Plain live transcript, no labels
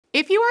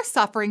If you are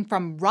suffering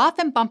from rough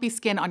and bumpy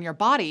skin on your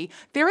body,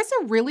 there is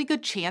a really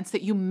good chance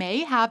that you may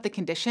have the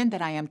condition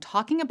that I am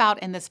talking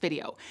about in this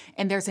video.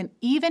 And there's an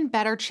even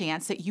better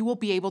chance that you will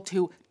be able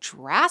to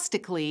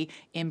drastically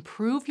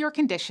improve your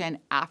condition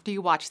after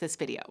you watch this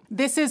video.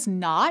 This is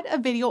not a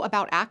video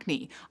about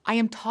acne. I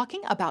am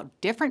talking about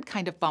different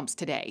kind of bumps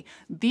today.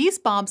 These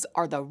bumps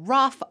are the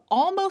rough,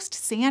 almost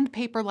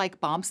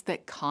sandpaper-like bumps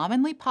that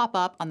commonly pop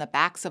up on the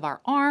backs of our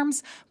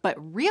arms, but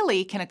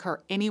really can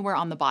occur anywhere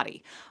on the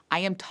body. I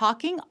am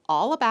talking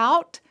all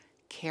about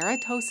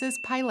Keratosis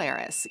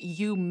pilaris.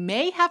 You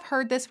may have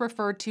heard this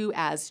referred to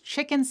as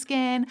chicken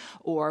skin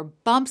or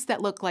bumps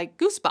that look like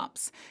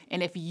goosebumps.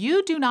 And if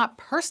you do not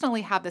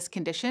personally have this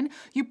condition,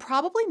 you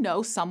probably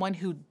know someone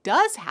who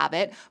does have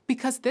it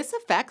because this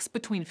affects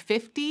between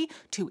 50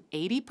 to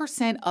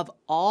 80% of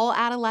all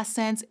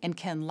adolescents and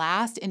can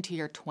last into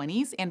your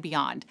 20s and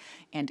beyond.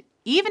 And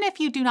even if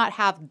you do not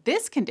have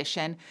this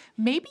condition,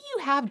 maybe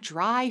you have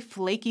dry,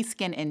 flaky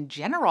skin in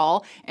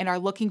general and are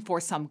looking for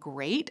some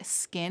great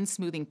skin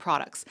smoothing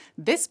products.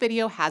 This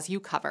video has you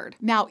covered.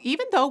 Now,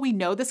 even though we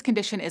know this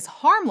condition is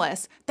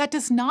harmless, that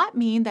does not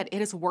mean that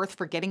it is worth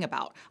forgetting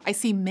about. I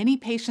see many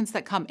patients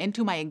that come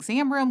into my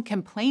exam room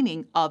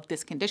complaining of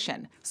this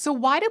condition. So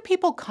why do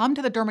people come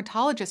to the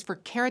dermatologist for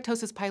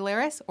keratosis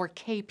pilaris or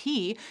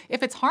KP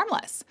if it's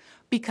harmless?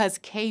 Because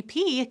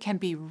KP can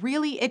be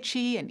really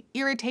itchy and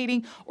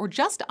irritating or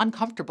just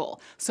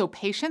uncomfortable, so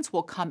patients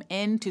will come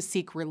in to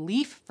seek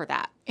relief for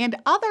that. And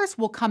others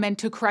will come in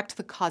to correct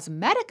the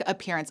cosmetic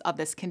appearance of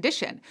this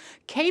condition.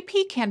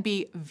 KP can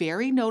be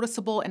very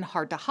noticeable and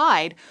hard to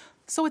hide,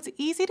 so it's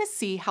easy to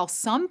see how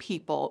some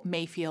people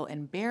may feel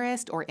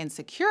embarrassed or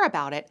insecure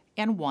about it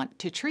and want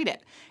to treat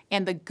it.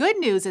 And the good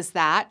news is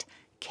that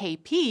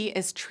KP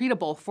is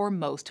treatable for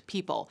most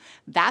people.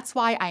 That's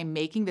why I'm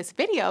making this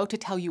video to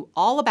tell you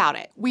all about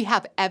it. We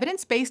have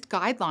evidence-based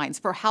guidelines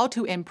for how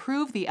to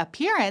improve the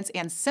appearance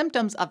and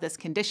symptoms of this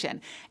condition,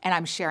 and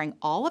I'm sharing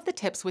all of the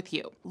tips with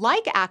you.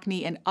 Like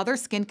acne and other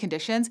skin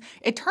conditions,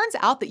 it turns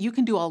out that you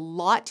can do a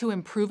lot to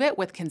improve it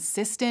with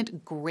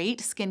consistent,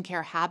 great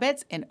skincare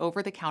habits and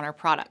over-the-counter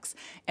products.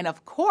 And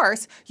of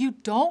course, you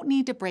don't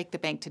need to break the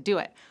bank to do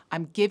it.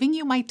 I'm giving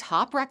you my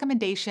top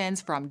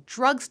recommendations from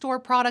drugstore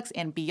products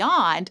and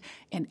beyond,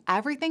 and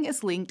everything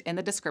is linked in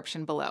the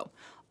description below.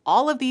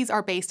 All of these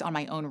are based on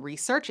my own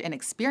research and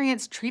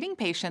experience treating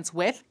patients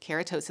with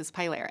keratosis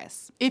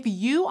pilaris. If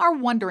you are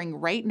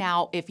wondering right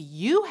now if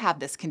you have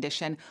this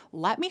condition,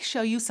 let me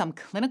show you some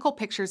clinical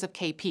pictures of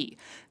KP.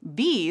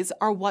 These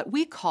are what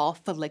we call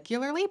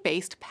follicularly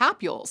based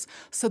papules.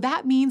 So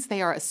that means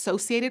they are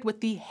associated with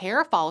the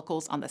hair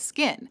follicles on the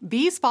skin.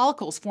 These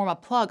follicles form a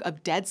plug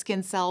of dead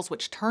skin cells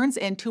which turns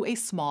into a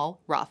small,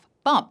 rough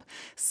bump.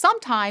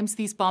 Sometimes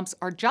these bumps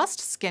are just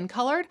skin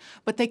colored,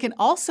 but they can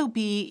also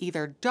be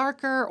either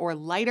darker or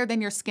lighter than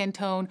your skin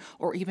tone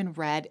or even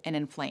red and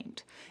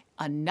inflamed.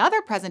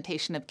 Another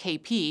presentation of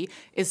KP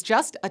is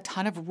just a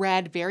ton of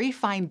red, very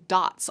fine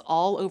dots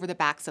all over the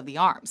backs of the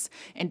arms.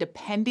 And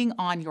depending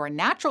on your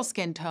natural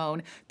skin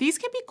tone, these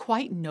can be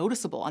quite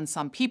noticeable on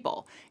some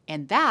people.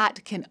 And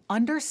that can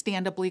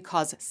understandably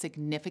cause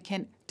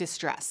significant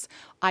distress.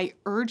 I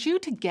urge you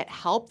to get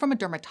help from a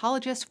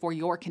dermatologist for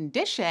your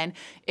condition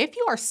if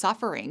you are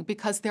suffering,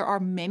 because there are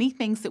many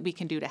things that we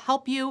can do to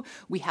help you.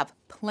 We have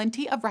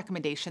plenty of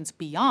recommendations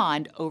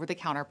beyond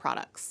over-the-counter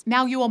products.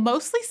 Now, you will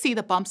mostly see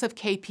the bumps of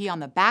KP on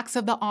the backs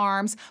of the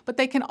arms, but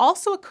they can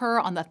also occur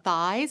on the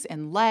thighs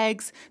and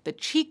legs, the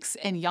cheeks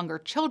in younger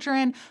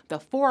children, the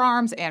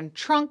forearms and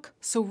trunk,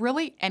 so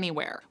really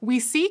anywhere. We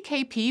see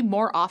KP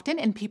more often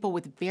in people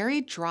with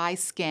very dry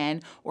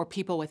skin or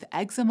people with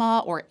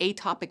eczema or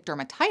atopic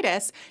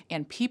dermatitis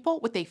and people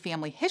with a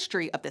family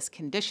history of this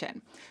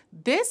condition.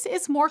 This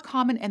is more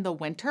common in the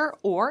winter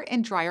or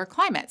in drier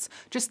climates.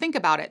 Just think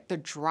about it. The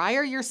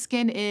drier your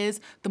skin is,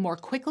 the more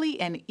quickly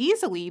and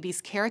easily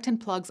these keratin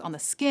plugs on the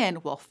skin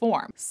will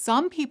form.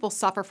 Some people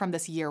suffer from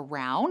this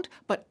year-round,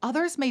 but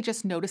others may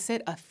just notice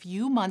it a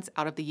few months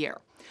out of the year.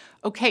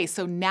 Okay,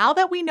 so now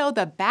that we know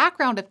the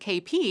background of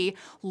KP,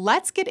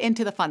 let's get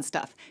into the fun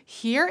stuff.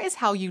 Here is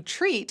how you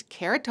treat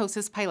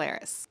keratosis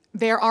pilaris.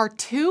 There are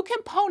two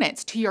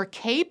components to your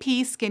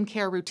KP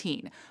skincare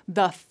routine.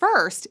 The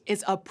first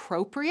is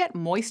appropriate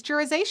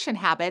moisturization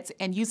habits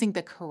and using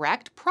the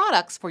correct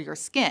products for your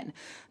skin.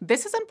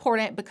 This is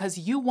important because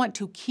you want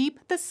to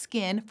keep the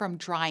skin from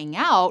drying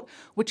out,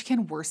 which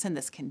can worsen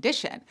this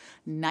condition.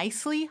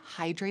 Nicely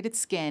hydrated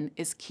skin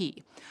is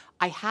key.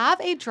 I have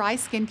a dry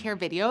skincare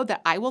video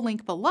that I will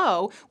link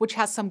below, which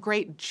has some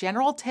great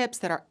general tips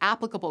that are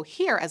applicable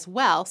here as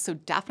well, so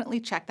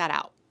definitely check that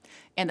out.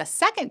 And the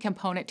second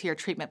component to your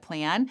treatment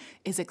plan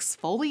is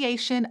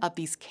exfoliation of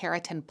these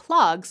keratin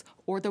plugs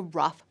or the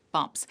rough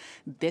bumps.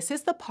 This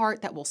is the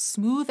part that will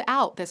smooth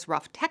out this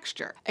rough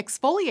texture.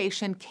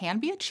 Exfoliation can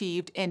be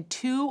achieved in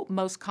two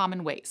most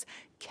common ways: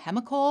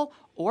 chemical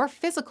or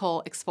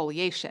physical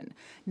exfoliation.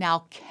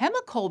 Now,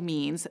 chemical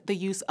means the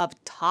use of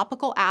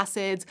topical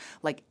acids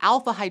like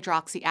alpha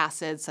hydroxy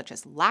acids such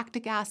as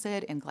lactic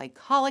acid and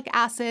glycolic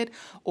acid,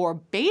 or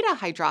beta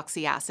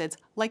hydroxy acids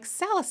like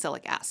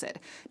salicylic acid.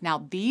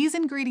 Now, these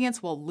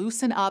ingredients will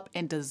loosen up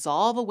and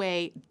dissolve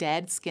away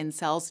dead skin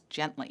cells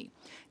gently.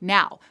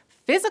 Now,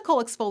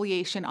 physical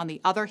exfoliation, on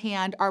the other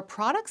hand, are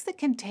products that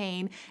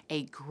contain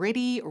a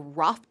gritty,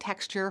 rough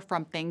texture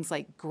from things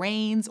like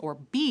grains or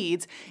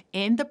beads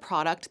in the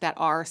product that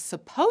are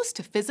supposed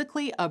to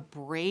physically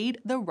abrade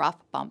the rough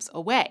bumps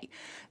away.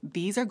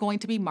 These are going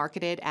to be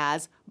marketed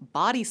as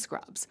body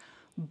scrubs.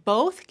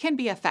 Both can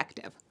be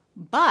effective,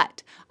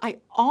 but I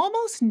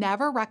almost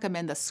never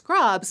recommend the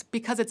scrubs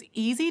because it's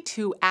easy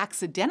to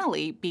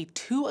accidentally be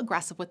too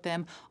aggressive with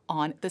them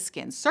on the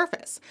skin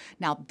surface.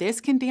 Now,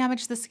 this can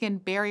damage the skin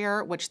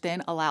barrier, which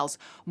then allows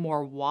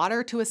more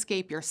water to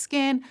escape your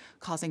skin,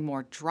 causing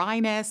more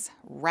dryness,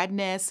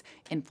 redness,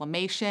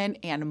 inflammation,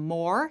 and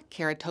more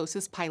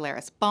keratosis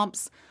pilaris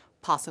bumps,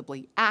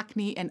 possibly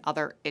acne and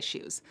other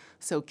issues.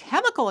 So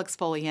chemical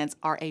exfoliants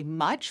are a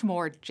much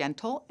more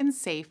gentle and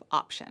safe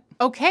option.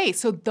 Okay,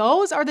 so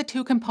those are the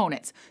two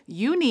components.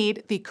 You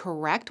need the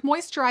correct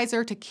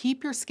moisturizer to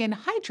keep your skin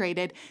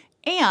hydrated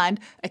and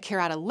a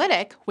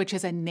keratolytic, which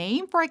is a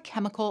name for a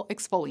chemical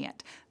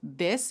exfoliant.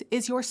 This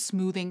is your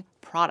smoothing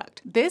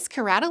product. This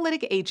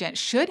keratolytic agent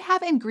should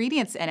have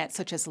ingredients in it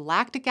such as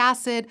lactic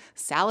acid,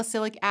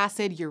 salicylic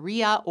acid,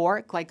 urea,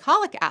 or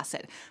glycolic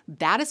acid.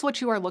 That is what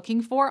you are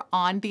looking for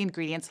on the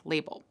ingredients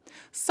label.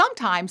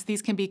 Sometimes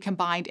these can be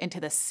combined into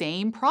the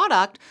same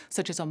product,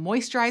 such as a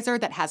moisturizer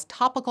that has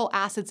topical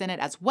acids in it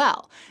as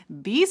well.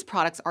 These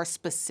products are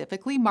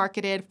specifically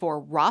marketed for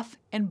rough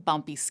and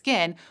bumpy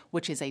skin,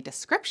 which is a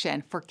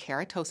description for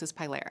keratosis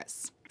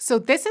pilaris. So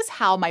this is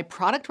how my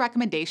product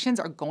recommendations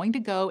are going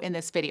to go in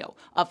this video.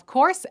 Of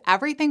course,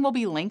 everything will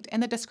be linked in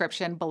the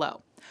description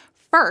below.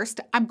 First,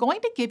 I'm going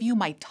to give you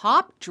my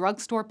top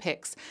drugstore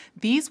picks.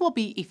 These will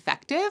be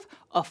effective,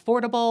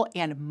 affordable,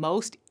 and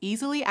most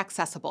easily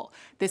accessible.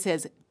 This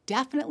is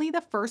definitely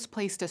the first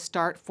place to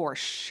start for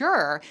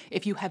sure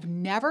if you have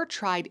never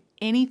tried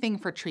anything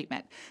for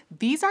treatment.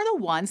 These are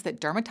the ones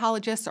that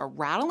dermatologists are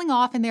rattling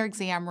off in their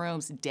exam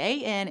rooms day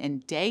in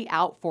and day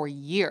out for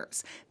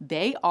years.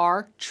 They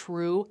are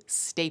true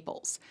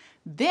staples.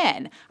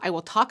 Then I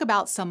will talk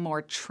about some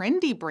more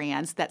trendy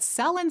brands that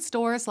sell in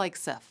stores like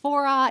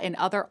Sephora and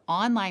other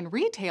online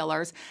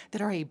retailers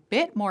that are a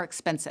bit more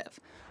expensive.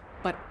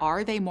 But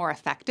are they more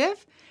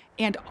effective?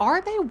 And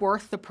are they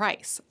worth the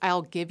price?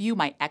 I'll give you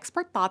my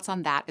expert thoughts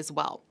on that as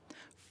well.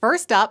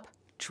 First up,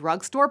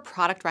 drugstore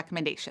product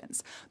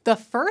recommendations. The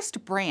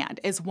first brand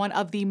is one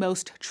of the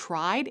most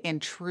tried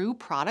and true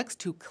products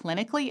to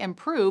clinically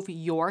improve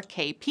your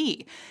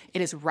KP.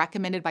 It is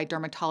recommended by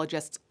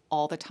dermatologists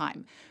all the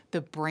time.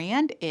 The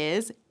brand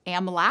is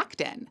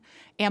AmLactin.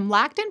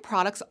 AmLactin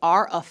products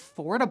are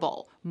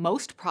affordable.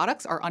 Most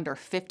products are under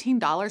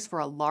 $15 for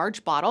a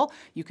large bottle.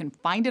 You can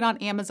find it on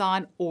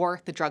Amazon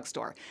or the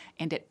drugstore.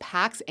 And it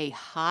packs a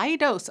high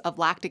dose of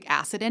lactic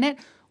acid in it,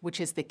 which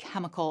is the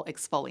chemical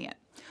exfoliant.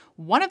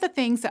 One of the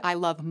things that I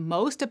love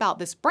most about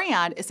this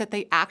brand is that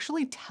they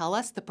actually tell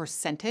us the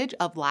percentage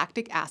of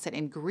lactic acid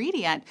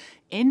ingredient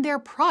in their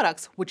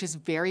products, which is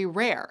very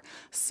rare.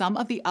 Some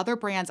of the other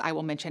brands I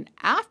will mention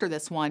after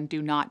this one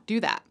do not do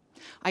that.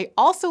 I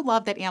also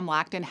love that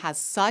AmLactin has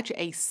such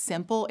a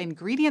simple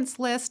ingredients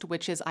list,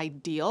 which is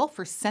ideal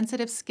for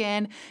sensitive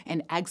skin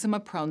and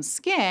eczema-prone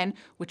skin,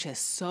 which is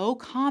so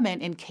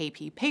common in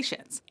KP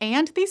patients.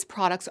 And these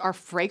products are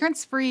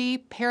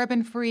fragrance-free,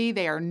 paraben-free,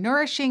 they are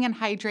nourishing and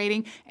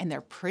hydrating, and they're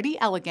pretty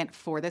elegant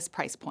for this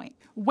price point.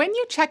 When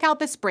you check out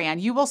this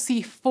brand, you will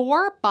see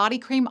 4 body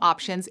cream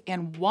options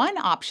and 1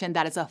 option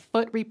that is a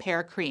foot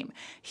repair cream.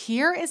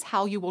 Here is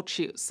how you will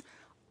choose.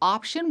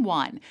 Option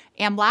 1,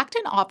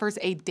 AmLactin offers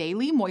a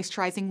daily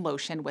moisturizing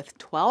lotion with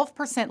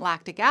 12%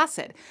 lactic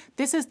acid.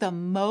 This is the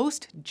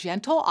most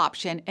gentle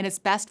option and is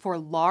best for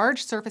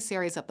large surface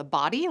areas of the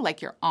body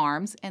like your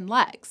arms and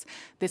legs.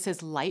 This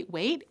is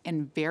lightweight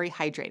and very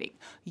hydrating.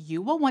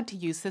 You will want to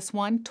use this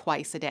one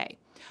twice a day.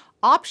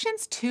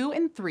 Options 2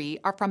 and 3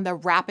 are from the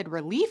Rapid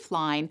Relief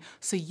line,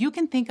 so you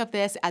can think of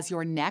this as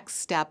your next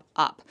step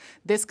up.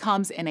 This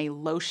comes in a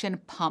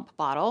lotion pump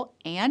bottle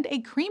and a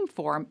cream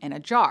form in a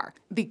jar.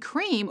 The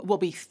cream will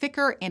be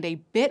thicker and a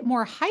bit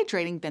more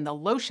hydrating than the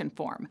lotion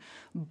form.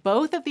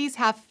 Both of these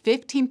have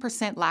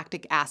 15%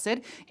 lactic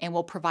acid and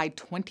will provide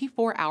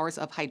 24 hours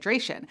of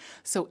hydration.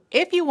 So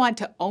if you want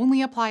to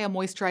only apply a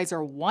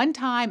moisturizer one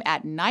time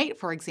at night,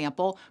 for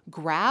example,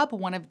 grab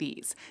one of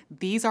these.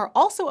 These are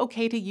also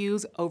okay to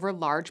use over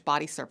large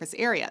body surface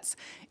areas.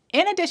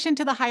 In addition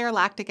to the higher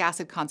lactic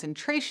acid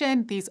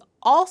concentration, these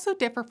also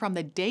differ from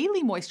the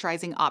daily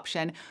moisturizing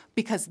option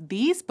because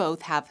these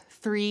both have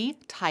 3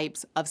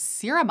 types of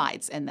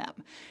ceramides in them.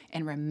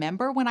 And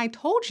remember when I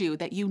told you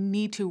that you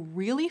need to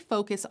really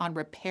focus on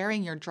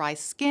repairing your dry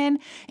skin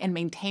and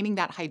maintaining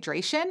that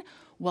hydration?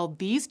 Well,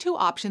 these two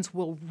options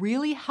will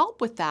really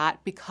help with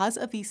that because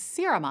of these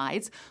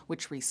ceramides,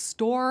 which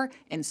restore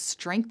and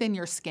strengthen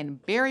your skin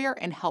barrier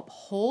and help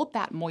hold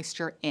that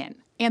moisture in.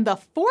 And the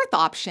fourth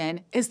option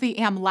is the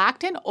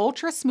AmLactin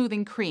Ultra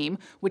Smoothing Cream,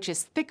 which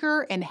is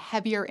thicker and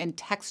heavier in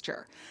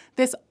texture.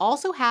 This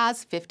also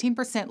has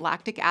 15%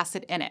 lactic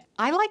acid in it.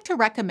 I like to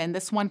recommend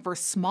this one for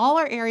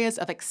smaller areas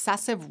of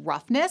excessive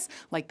roughness,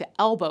 like the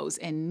elbows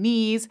and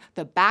knees,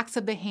 the backs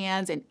of the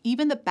hands, and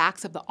even the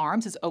backs of the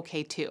arms is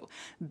okay too.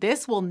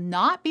 This will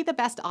not be the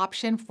best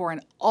option for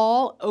an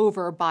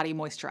all-over body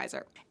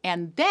moisturizer.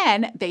 And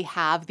then they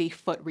have the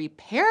Foot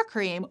Repair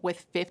Cream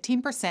with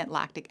 15%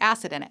 lactic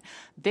acid in it.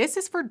 This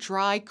is for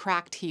dry,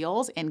 cracked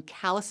heels and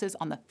calluses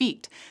on the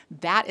feet.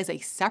 That is a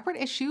separate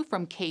issue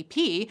from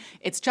KP.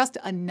 It's just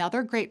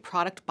another great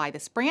product by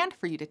this brand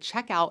for you to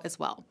check out as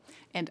well.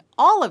 And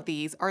all of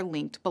these are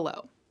linked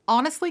below.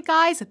 Honestly,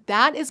 guys,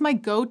 that is my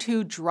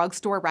go-to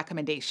drugstore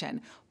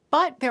recommendation.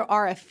 But there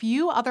are a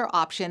few other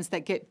options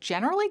that get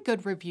generally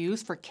good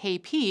reviews for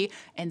KP,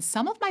 and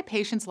some of my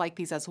patients like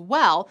these as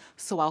well,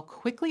 so I'll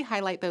quickly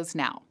highlight those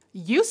now.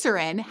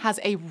 Eucerin has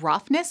a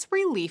roughness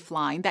relief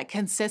line that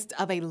consists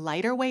of a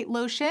lighter weight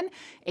lotion,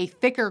 a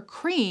thicker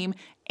cream,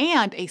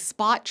 and a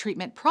spot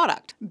treatment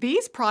product.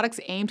 These products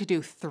aim to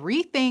do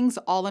three things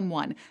all in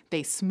one.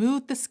 They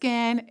smooth the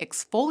skin,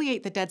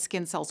 exfoliate the dead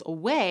skin cells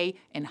away,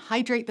 and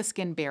hydrate the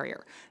skin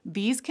barrier.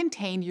 These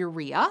contain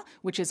urea,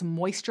 which is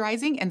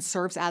moisturizing and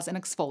serves as an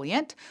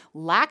exfoliant,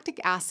 lactic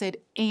acid,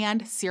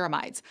 and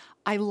ceramides.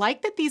 I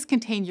like that these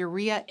contain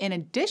urea in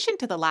addition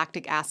to the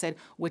lactic acid,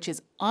 which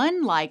is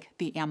unlike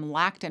the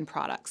AmLactin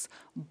products.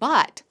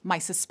 But my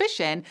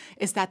suspicion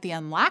is that the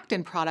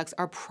AmLactin products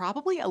are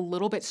probably a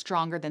little bit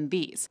stronger than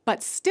these.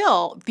 But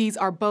still, these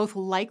are both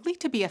likely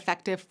to be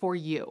effective for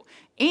you.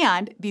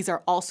 And these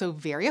are also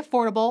very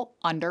affordable,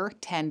 under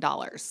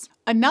 $10.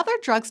 Another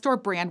drugstore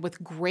brand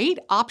with great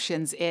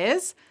options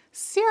is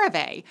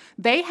CeraVe.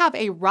 They have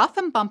a rough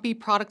and bumpy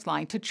product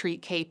line to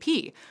treat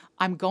KP.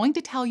 I'm going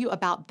to tell you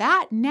about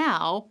that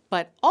now,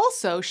 but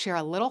also share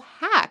a little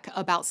hack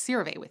about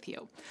CeraVe with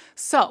you.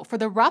 So for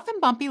the rough and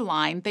bumpy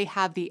line, they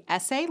have the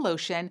SA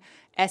lotion,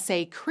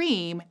 SA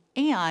cream,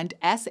 and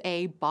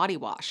SA body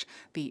wash.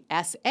 The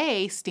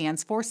SA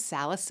stands for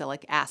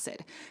salicylic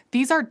acid.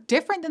 These are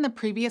different than the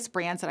previous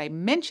brands that I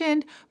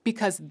mentioned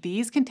because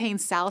these contain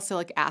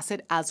salicylic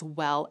acid as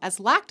well as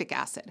lactic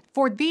acid.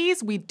 For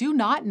these, we do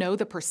not know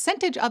the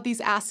percentage of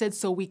these acids,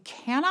 so we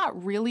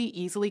cannot really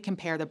easily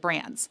compare the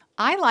brands.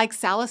 I like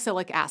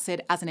salicylic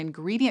acid as an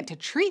ingredient to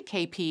treat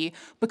KP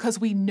because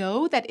we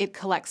know that it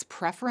collects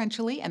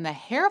preferentially in the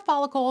hair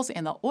follicles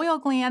and the oil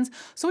glands,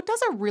 so it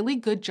does a really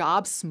good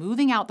job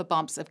smoothing out the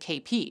bumps of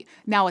KP.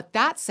 Now, with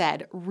that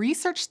said,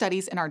 research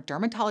studies in our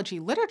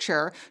dermatology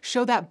literature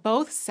show that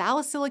both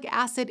salicylic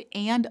acid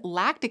and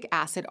lactic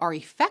acid are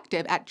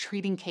effective at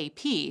treating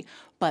KP,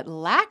 but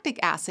lactic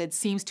acid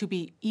seems to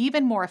be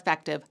even more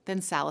effective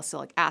than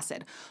salicylic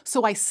acid.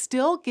 So I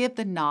still give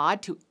the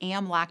nod to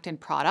AmLactin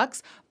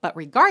products, but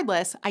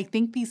regardless, I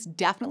think these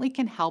definitely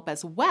can help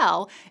as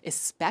well,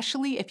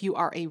 especially if you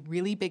are a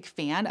really big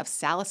fan of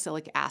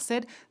salicylic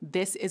acid.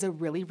 This is a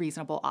really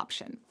reasonable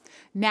option.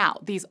 Now,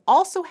 these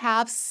also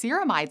have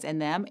ceramides in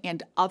them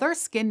and other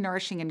skin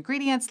nourishing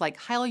ingredients like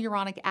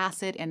hyaluronic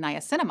acid and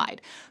niacinamide.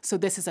 So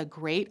this is a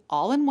great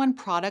all-in-one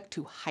product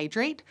to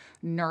hydrate,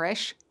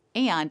 nourish,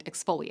 and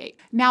exfoliate.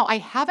 Now, I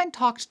haven't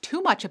talked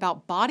too much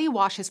about body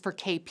washes for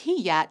KP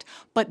yet,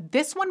 but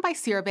this one by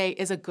CeraVe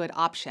is a good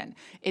option.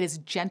 It is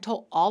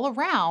gentle all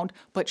around,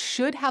 but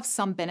should have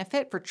some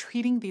benefit for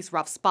treating these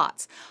rough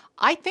spots.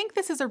 I think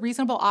this is a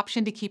reasonable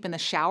option to keep in the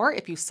shower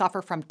if you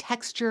suffer from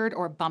textured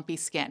or bumpy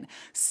skin.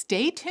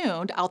 Stay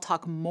tuned, I'll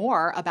talk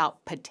more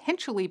about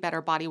potentially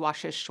better body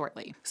washes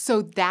shortly.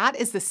 So that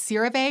is the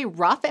CeraVe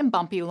Rough and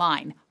Bumpy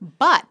line,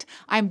 but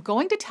I'm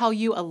going to tell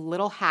you a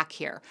little hack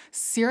here.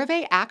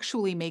 CeraVe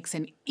actually makes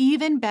an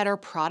even better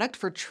product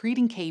for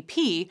treating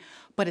KP,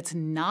 but it's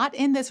not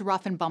in this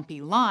rough and bumpy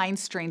line,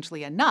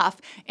 strangely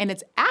enough, and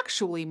it's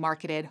actually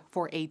marketed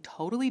for a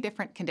totally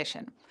different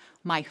condition.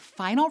 My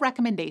final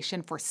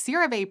recommendation for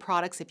CeraVe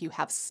products if you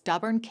have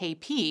stubborn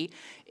KP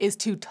is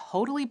to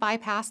totally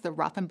bypass the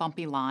rough and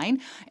bumpy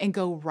line and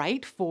go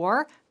right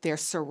for their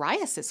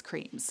psoriasis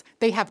creams.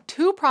 They have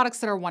two products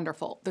that are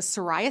wonderful, the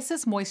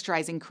Psoriasis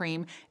Moisturizing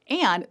Cream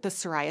and the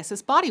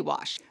Psoriasis Body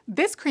Wash.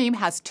 This cream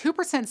has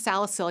 2%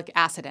 salicylic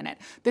acid in it.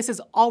 This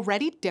is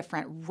already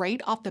different right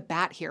off the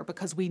bat here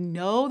because we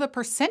know the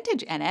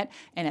percentage in it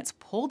and it's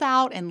pulled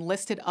out and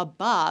listed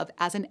above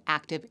as an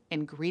active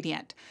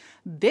ingredient.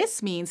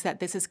 This means that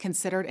this is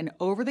considered an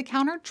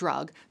over-the-counter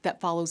drug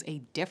that follows a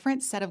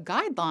different set of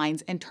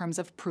guidelines in terms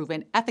of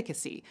proven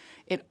efficacy.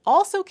 It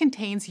also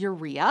contains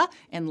urea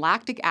and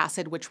lactic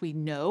acid, which we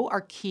know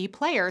are key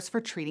players for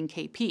treating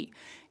KP.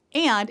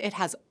 And it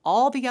has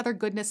all the other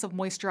goodness of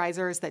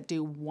moisturizers that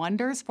do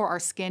wonders for our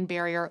skin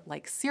barrier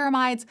like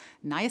ceramides,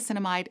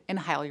 niacinamide, and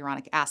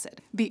hyaluronic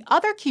acid. The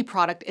other key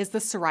product is the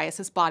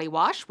Psoriasis Body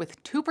Wash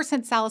with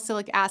 2%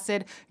 salicylic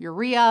acid,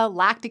 urea,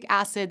 lactic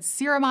acid,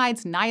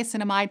 ceramides,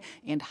 niacinamide,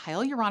 and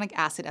hyaluronic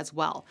acid as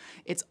well.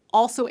 It's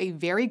also a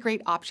very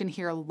great option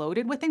here,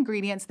 loaded with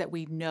ingredients that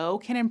we know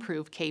can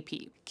improve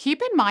KP.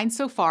 Keep in mind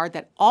so far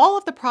that all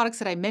of the products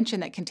that I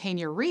mentioned that contain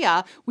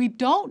urea, we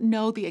don't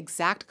know the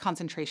exact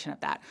concentration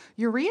of that.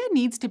 Urea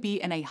needs to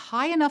be in a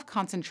high enough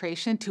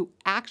concentration to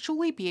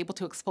actually be able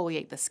to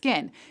exfoliate the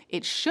skin.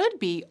 It should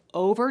be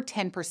over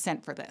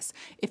 10% for this.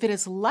 If it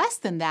is less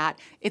than that,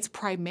 it's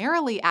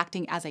primarily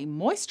acting as a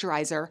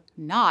moisturizer,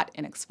 not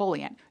an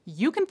exfoliant.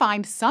 You can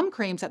find some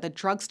creams at the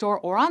drugstore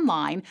or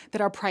online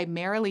that are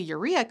primarily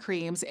urea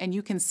creams, and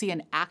you can see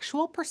an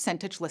actual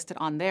percentage listed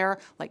on there,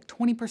 like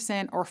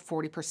 20% or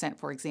 40%,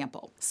 for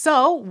example.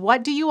 So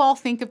what do you all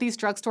think of these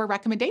drugstore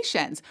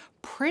recommendations?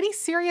 Pretty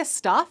serious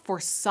stuff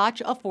for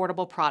such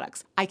affordable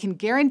products. I can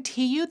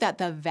guarantee you that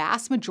the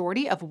vast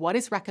majority of what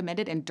is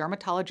recommended in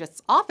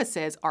dermatologists'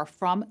 offices are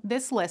from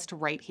this list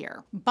right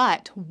here.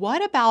 But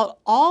what about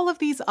all of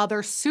these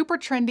other super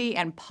trendy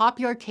and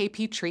popular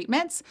KP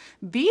treatments?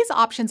 These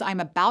options I'm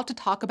about to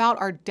talk about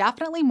are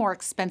definitely more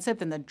expensive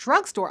than the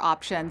drugstore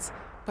options,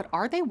 but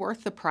are they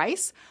worth the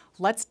price?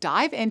 Let's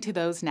dive into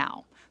those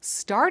now.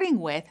 Starting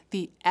with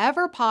the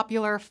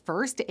ever-popular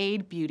First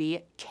Aid Beauty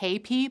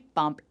KP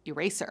Bump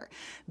Eraser.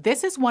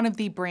 This is one of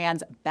the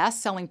brand's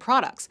best-selling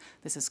products.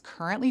 This is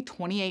currently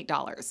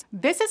 $28.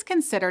 This is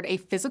considered a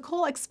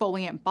physical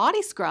exfoliant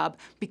body scrub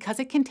because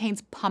it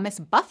contains pumice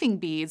buffing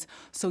beads,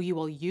 so you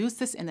will use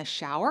this in the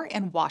shower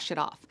and wash it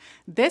off.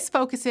 This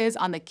focuses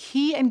on the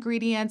key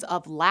ingredients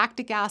of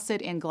lactic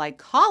acid and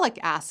glycolic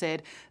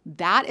acid.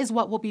 That is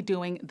what will be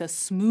doing the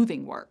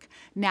smoothing work.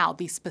 Now,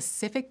 the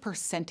specific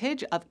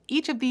percentage of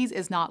each of these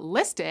is not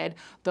listed,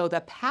 though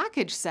the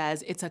package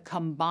says it's a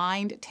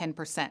combined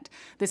 10%.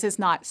 This is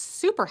not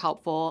super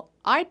helpful.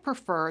 I'd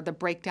prefer the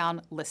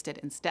breakdown listed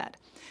instead.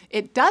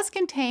 It does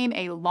contain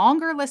a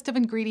longer list of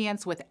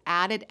ingredients with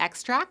added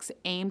extracts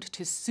aimed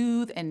to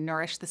soothe and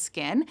nourish the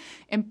skin,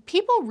 and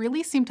people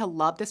really seem to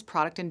love this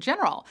product in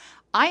general.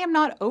 I am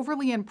not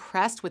overly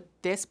impressed with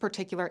this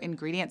particular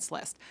ingredients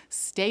list.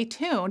 Stay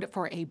tuned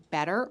for a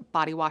better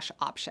body wash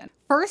option.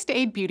 First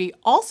Aid Beauty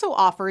also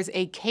offers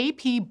a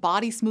KP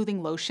body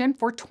smoothing lotion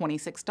for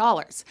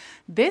 $26.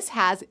 This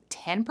has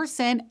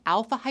 10%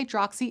 alpha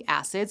hydroxy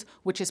acids,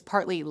 which is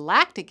partly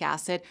lactic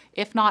acid,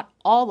 if not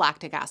all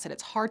lactic acid.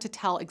 It's hard to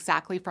tell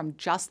exactly from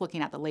just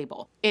looking at the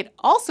label. It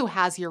also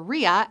has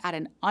urea at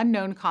an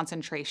unknown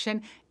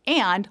concentration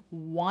and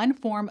one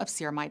form of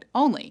ceramide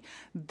only.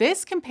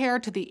 This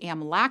compared to the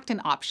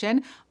AmLactin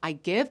option, I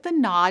give the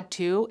nod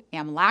to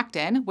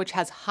AmLactin, which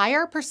has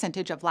higher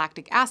percentage of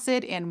lactic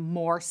acid and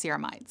more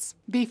ceramides.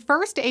 The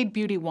First Aid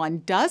Beauty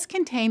one does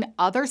contain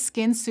other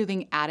skin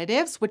soothing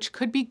additives, which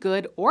could be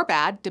good or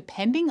bad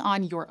depending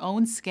on your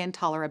own skin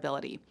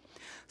tolerability.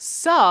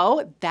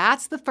 So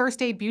that's the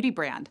First Aid Beauty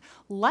brand.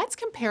 Let's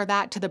compare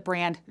that to the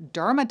brand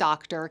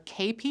DERMAdoctor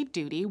KP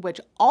Duty,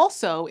 which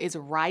also is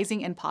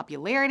rising in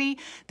popularity.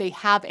 They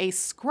have a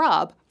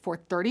scrub for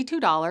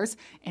 $32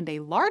 and a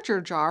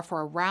larger jar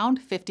for around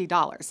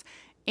 $50.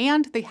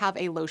 And they have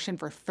a lotion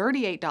for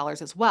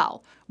 $38 as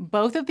well.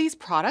 Both of these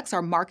products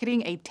are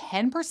marketing a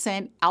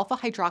 10% alpha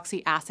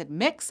hydroxy acid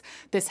mix.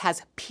 This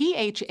has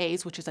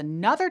PHAs, which is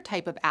another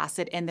type of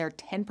acid, in their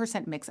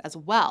 10% mix as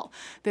well.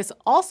 This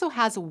also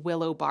has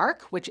willow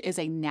bark, which is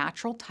a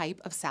natural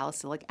type of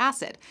salicylic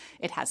acid.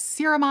 It has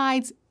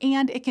ceramides,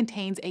 and it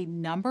contains a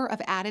number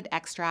of added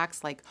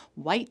extracts like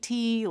white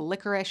tea,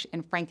 licorice,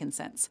 and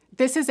frankincense.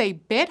 This is a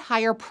bit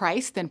higher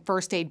priced than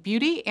First Aid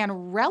Beauty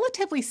and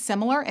relatively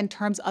similar in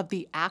terms of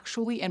the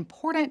actually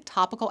important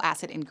topical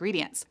acid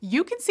ingredients.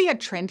 You can see a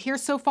trend here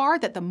so far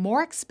that the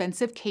more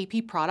expensive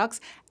KP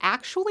products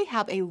actually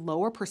have a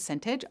lower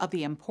percentage of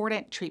the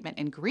important treatment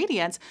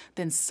ingredients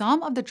than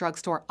some of the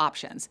drugstore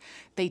options.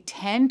 They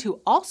tend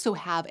to also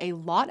have a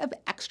lot of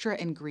extra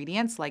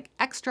ingredients like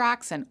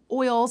extracts and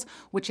oils,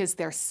 which is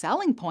their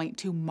selling point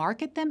to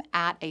market them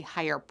at a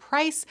higher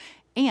price,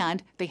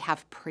 and they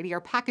have prettier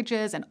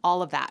packages and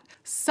all of that.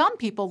 Some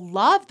people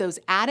love those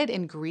added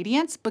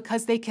ingredients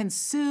because they can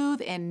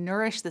soothe and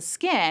nourish the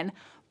skin,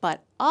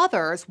 but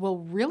others will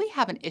really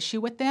have an issue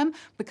with them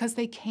because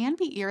they can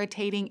be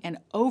irritating and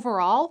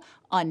overall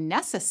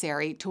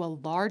unnecessary to a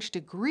large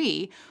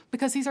degree,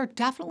 because these are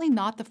definitely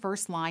not the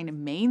first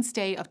line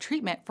mainstay of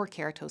treatment for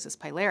keratosis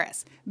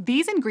pilaris.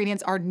 These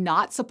ingredients are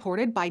not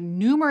supported by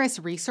numerous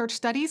research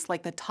studies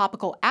like the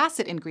topical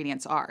acid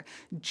ingredients are,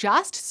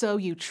 just so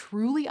you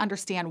truly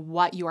understand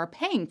what you are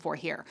paying for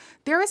here.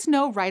 There is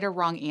no right or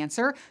wrong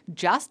answer,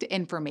 just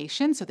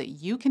information so that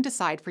you can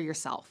decide for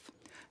yourself.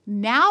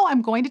 Now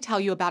I'm going to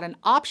tell you about an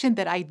option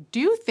that I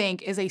do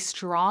think is a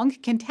strong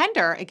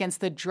contender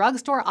against the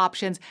drugstore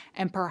options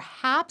and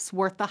perhaps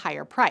worth the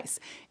higher price.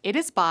 It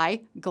is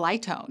by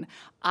Glytone.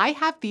 I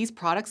have these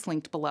products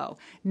linked below.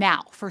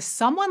 Now, for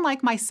someone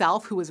like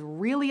myself who is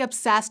really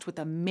obsessed with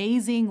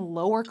amazing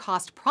lower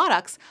cost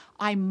products,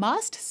 I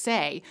must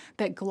say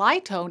that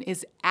Glytone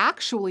is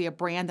actually a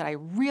brand that I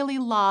really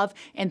love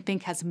and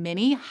think has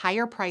many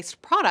higher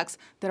priced products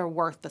that are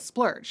worth the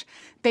splurge.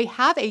 They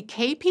have a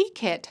KP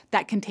kit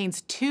that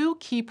contains 2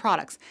 key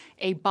products,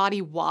 a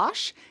body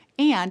wash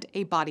and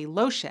a body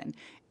lotion.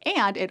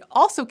 And it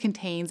also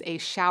contains a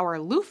shower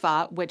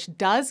loofah, which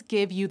does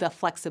give you the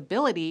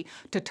flexibility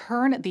to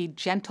turn the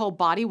gentle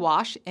body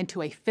wash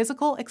into a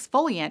physical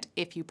exfoliant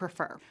if you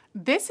prefer.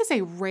 This is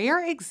a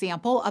rare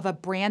example of a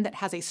brand that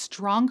has a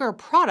stronger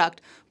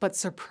product, but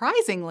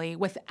surprisingly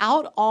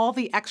without all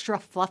the extra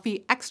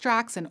fluffy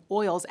extracts and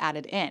oils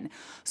added in.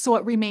 So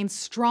it remains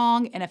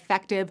strong and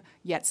effective,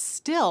 yet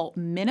still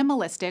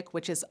minimalistic,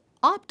 which is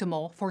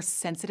optimal for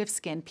sensitive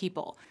skin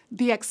people.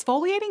 The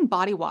exfoliating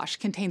body wash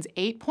contains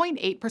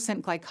 8.8%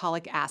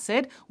 glycolic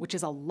acid, which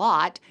is a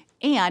lot,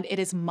 and it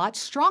is much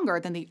stronger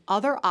than the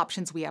other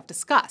options we have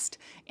discussed.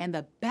 And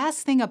the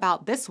best thing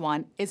about this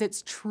one is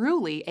it's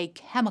truly a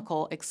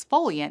chemical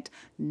exfoliant,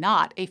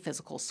 not a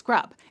physical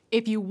scrub.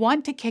 If you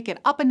want to kick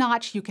it up a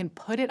notch, you can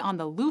put it on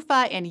the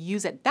loofah and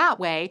use it that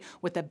way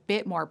with a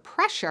bit more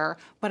pressure,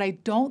 but I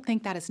don't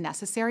think that is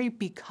necessary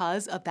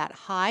because of that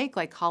high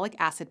glycolic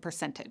acid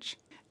percentage.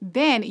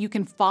 Then you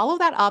can follow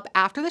that up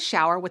after the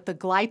shower with the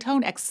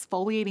Glytone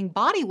Exfoliating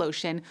Body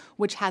Lotion,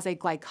 which has a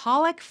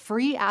glycolic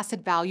free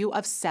acid value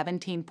of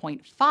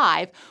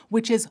 17.5,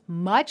 which is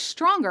much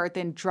stronger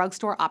than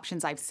drugstore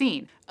options I've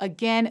seen.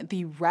 Again,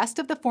 the rest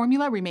of the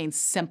formula remains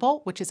simple,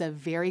 which is a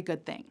very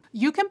good thing.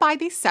 You can buy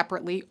these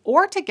separately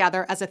or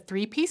together as a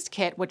 3-piece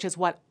kit, which is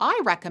what I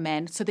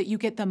recommend so that you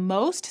get the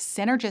most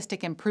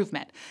synergistic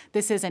improvement.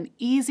 This is an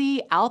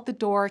easy,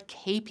 out-the-door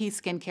KP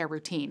skincare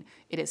routine.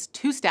 It is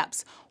 2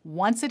 steps,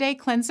 once-a-day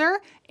cleanser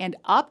and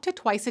up to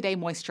twice-a-day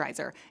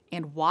moisturizer,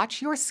 and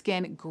watch your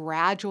skin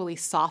gradually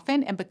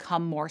soften and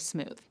become more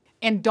smooth.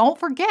 And don't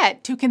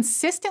forget to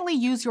consistently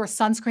use your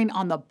sunscreen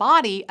on the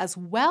body as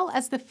well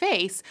as the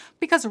face,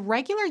 because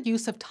regular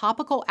use of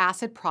topical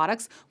acid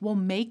products will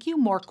make you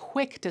more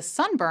quick to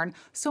sunburn,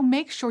 so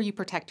make sure you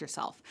protect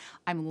yourself.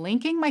 I'm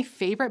linking my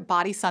favorite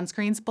body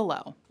sunscreens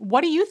below.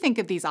 What do you think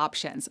of these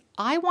options?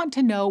 I want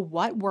to know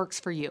what works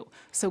for you,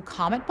 so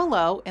comment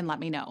below and let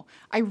me know.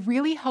 I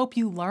really hope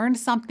you learned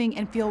something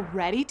and feel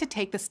ready to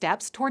take the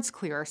steps towards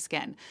clearer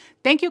skin.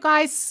 Thank you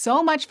guys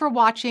so much for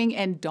watching,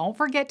 and don't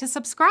forget to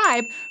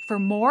subscribe for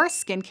more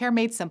Skincare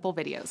Made Simple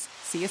videos.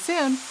 See you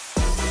soon.